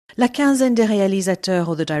La Quinzaine des Réalisateurs,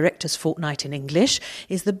 or the Directors Fortnight in English,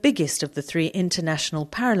 is the biggest of the three international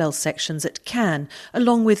parallel sections at Cannes,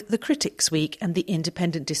 along with the Critics Week and the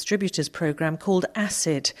Independent Distributors programme called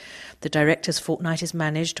ACID. The Directors Fortnight is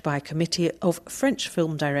managed by a committee of French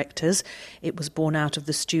film directors. It was born out of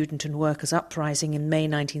the student and workers' uprising in May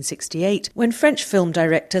 1968, when French film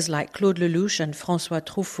directors like Claude Lelouch and François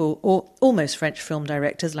Truffaut, or almost French film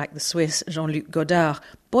directors like the Swiss Jean-Luc Godard,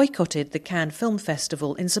 boycotted the Cannes Film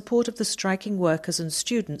Festival in support of the striking workers and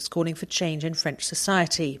students calling for change in French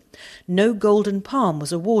society. No Golden Palm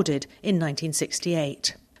was awarded in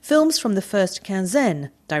 1968. Films from the first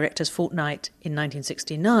Quinzaine, Directors Fortnight, in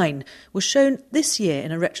 1969, were shown this year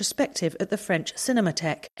in a retrospective at the French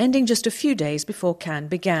Cinémathèque, ending just a few days before Cannes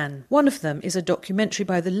began. One of them is a documentary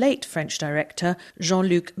by the late French director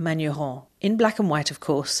Jean-Luc Magneron. In black and white, of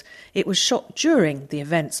course. It was shot during the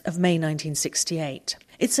events of May 1968.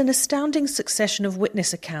 It's an astounding succession of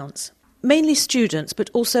witness accounts, mainly students,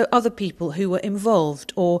 but also other people who were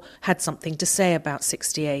involved or had something to say about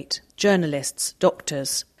 68. Journalists,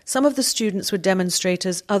 doctors. Some of the students were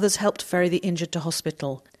demonstrators, others helped ferry the injured to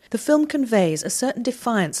hospital. The film conveys a certain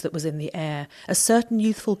defiance that was in the air, a certain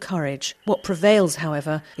youthful courage. What prevails,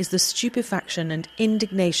 however, is the stupefaction and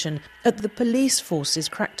indignation at the police force's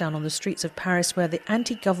crackdown on the streets of Paris, where the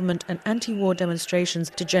anti-government and anti-war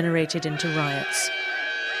demonstrations degenerated into riots.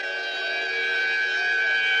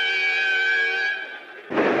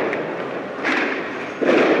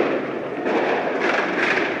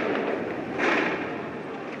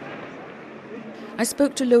 I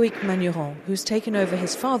spoke to Loïc Magneron, who's taken over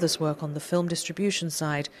his father's work on the film distribution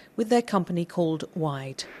side with their company called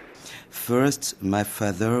Wide. First, my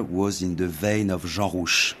father was in the vein of Jean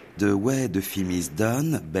Rouch. The way the film is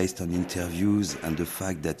done, based on interviews and the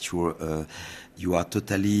fact that you are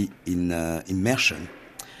totally in immersion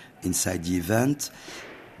inside the event,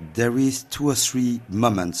 there is 2 or 3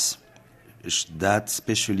 moments that,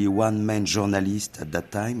 especially one main journalist at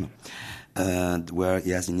that time, where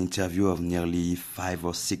he has an interview of nearly 5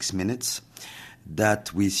 or 6 minutes,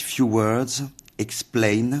 that with few words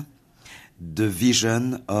explain the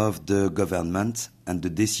vision of the government and the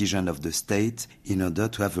decision of the state in order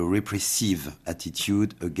to have a repressive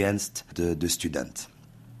attitude against the student.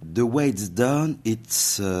 The way it's done,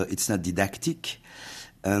 it's not didactic,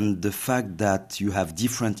 and the fact that you have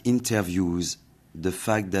different interviews, the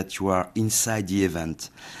fact that you are inside the event,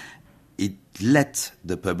 it let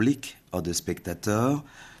the public or the spectator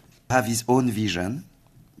have his own vision,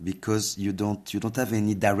 because you don't have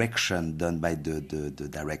any direction done by the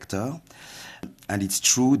director. And it's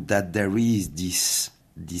true that there is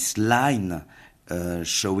this line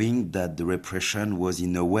showing that the repression was,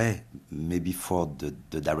 in a way, maybe for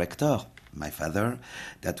the director, my father,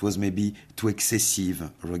 that was maybe too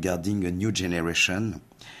excessive regarding a new generation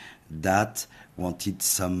that wanted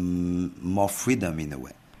some more freedom in a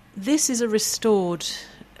way. This is a restored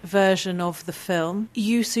version of the film.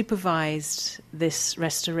 You supervised this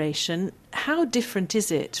restoration. How different is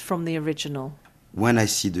it from the original? When I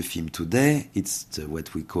see the film today, it's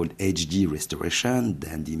what we call HD restoration,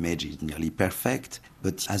 then the image is nearly perfect.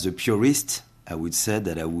 But as a purist, I would say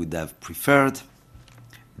that I would have preferred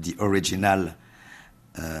the original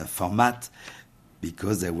format,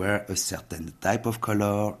 because there were a certain type of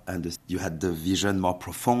color and you had the vision more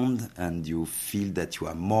profound and you feel that you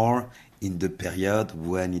are more in the period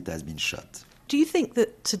when it has been shot. Do you think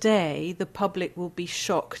that today the public will be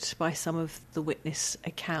shocked by some of the witness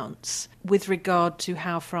accounts with regard to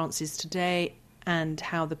how France is today and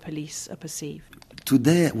how the police are perceived?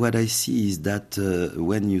 Today, what I see is that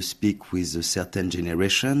when you speak with a certain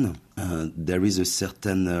generation, there is a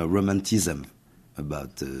certain romanticism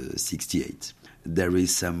about 68. There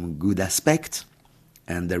is some good aspect,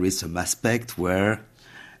 and there is some aspect where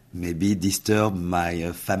maybe disturb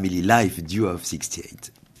my family life due of 68.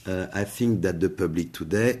 I think that the public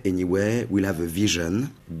today, anyway, will have a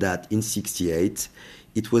vision that in 68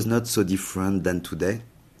 it was not so different than today,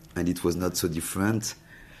 and it was not so different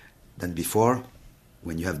than before,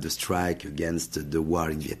 when you have the strike against the war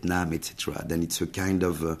in Vietnam, etc. Then it's a kind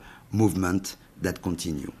of movement that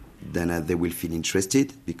continue. Then they will feel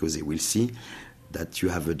interested, because they will see that you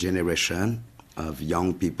have a generation of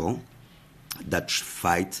young people that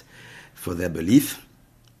fight for their belief.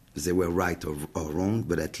 They were right or wrong,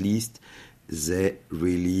 but at least they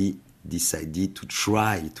really decided to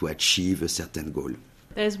try to achieve a certain goal.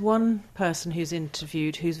 There's one person who's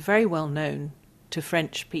interviewed who's very well known to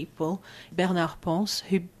French people, Bernard Ponce,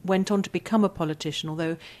 who went on to become a politician,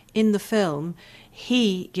 although in the film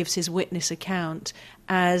he gives his witness account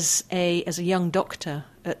as a young doctor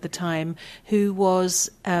at the time who was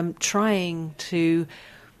trying to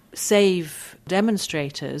save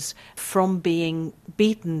demonstrators from being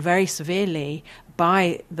beaten very severely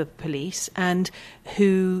by the police, and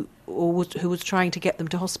who was trying to get them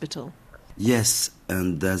to hospital. Yes,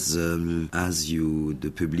 and as you,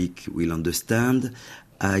 the public, will understand,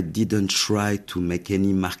 I didn't try to make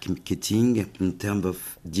any marketing in terms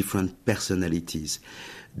of different personalities.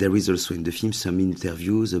 There is also in the film some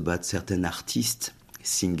interviews about certain artists,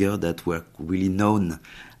 singers that were really known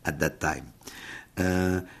at that time.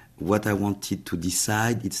 What I wanted to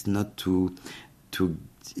decide, it's not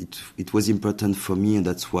it was important for me, and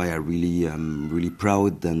that's why I really am really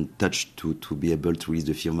proud and touched to be able to release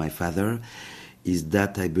the film My Father, is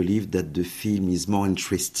that I believe that the film is more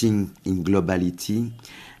interesting in globality,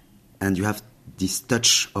 and you have this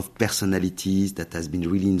touch of personalities that has been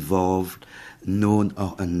really involved, known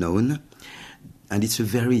or unknown, and it's a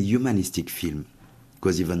very humanistic film,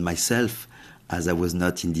 because even myself, as I was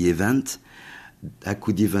not in the event, I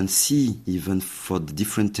could even see, even for the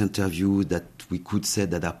different interviews that we could say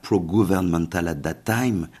that are pro-governmental at that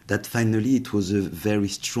time, that finally it was a very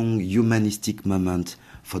strong humanistic moment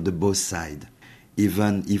for the both sides.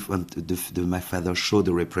 Even if My Father showed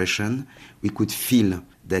the repression, we could feel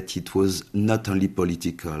that it was not only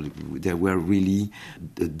political. There were really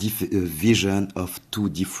a vision of two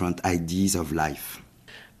different ideas of life.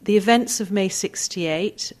 The events of May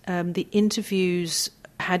 68, the interviews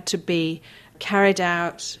had to be carried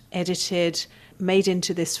out, edited, made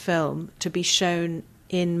into this film to be shown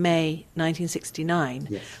in May 1969.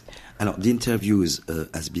 Yes. The interviews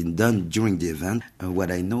has been done during the event.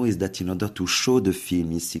 What I know is that in order to show the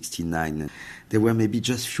film in 69, there were maybe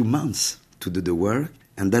just few months to do the work,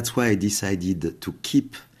 and that's why I decided to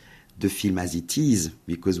keep the film as it is,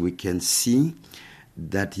 because we can see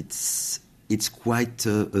that it's quite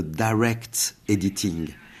a direct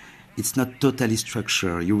editing. It's not totally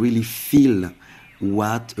structured. You really feel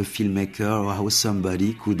what a filmmaker or how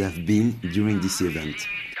somebody could have been during this event.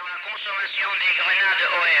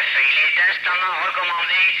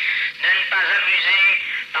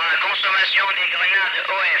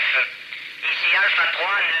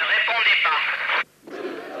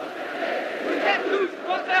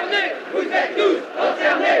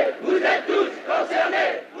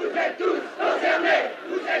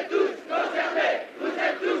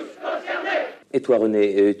 Et toi,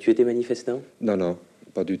 René, tu étais manifestant? Non,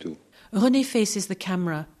 pas du tout. René faces the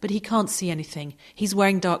camera, but he can't see anything. He's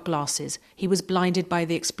wearing dark glasses. He was blinded by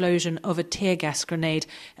the explosion of a tear gas grenade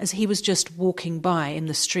as he was just walking by in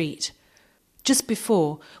the street. Just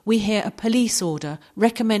before, we hear a police order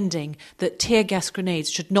recommending that tear gas grenades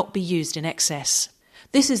should not be used in excess.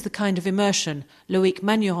 This is the kind of immersion Loïc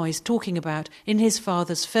Magneron is talking about in his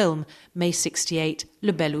father's film, May 68,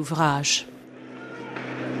 Le Bel Ouvrage.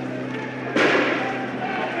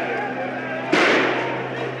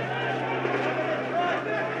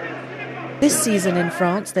 This season in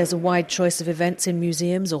France, there's a wide choice of events in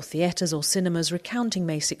museums or theatres or cinemas recounting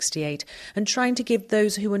May 68 and trying to give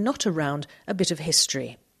those who were not around a bit of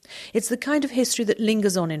history. It's the kind of history that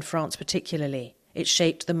lingers on in France particularly. It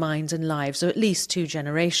shaped the minds and lives of at least two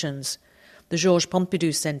generations. The Georges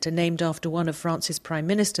Pompidou Centre, named after one of France's prime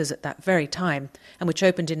ministers at that very time, and which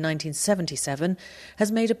opened in 1977,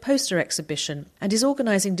 has made a poster exhibition and is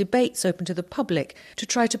organising debates open to the public to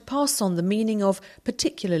try to pass on the meaning of,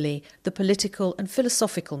 particularly, the political and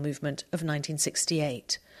philosophical movement of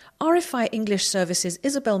 1968. RFI English Services'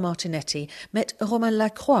 Isabelle Martinetti met Romain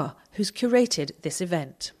Lacroix, who's curated this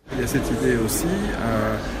event.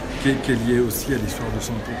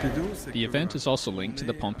 The event is also linked to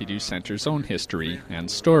the Pompidou Centre's own history and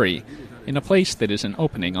story, in a place that is an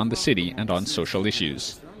opening on the city and on social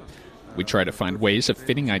issues. We try to find ways of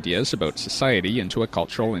fitting ideas about society into a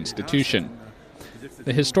cultural institution.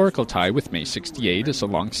 The historical tie with May 68 is a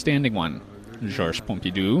long-standing one. Georges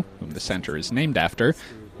Pompidou, whom the centre is named after,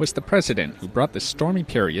 was the president who brought this stormy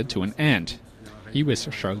period to an end. He was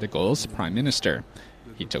Charles de Gaulle's prime minister.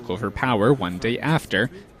 He took over power one day after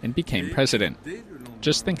and became president.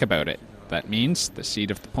 Just think about it. That means the seat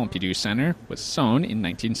of the Pompidou Centre was sown in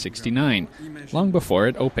 1969, long before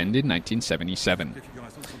it opened in 1977.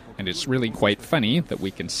 And it's really quite funny that we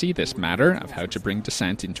can see this matter of how to bring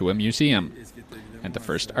dissent into a museum. And the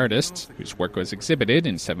first artists, whose work was exhibited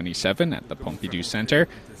in 1977 at the Pompidou Centre,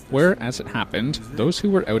 were, as it happened, those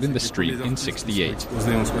who were out in the street in 1968.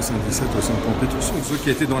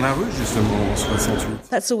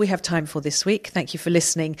 That's all we have time for this week. Thank you for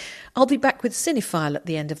listening. I'll be back with Cinephile at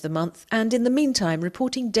the end of the month, and in the meantime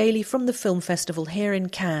reporting daily from the film festival here in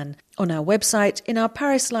Cannes, on our website, in our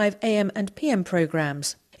Paris Live AM and PM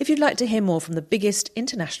programmes, if you'd like to hear more from the biggest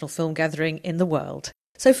international film gathering in the world.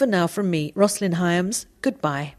 So for now, from me, Rosslyn Hyams, goodbye.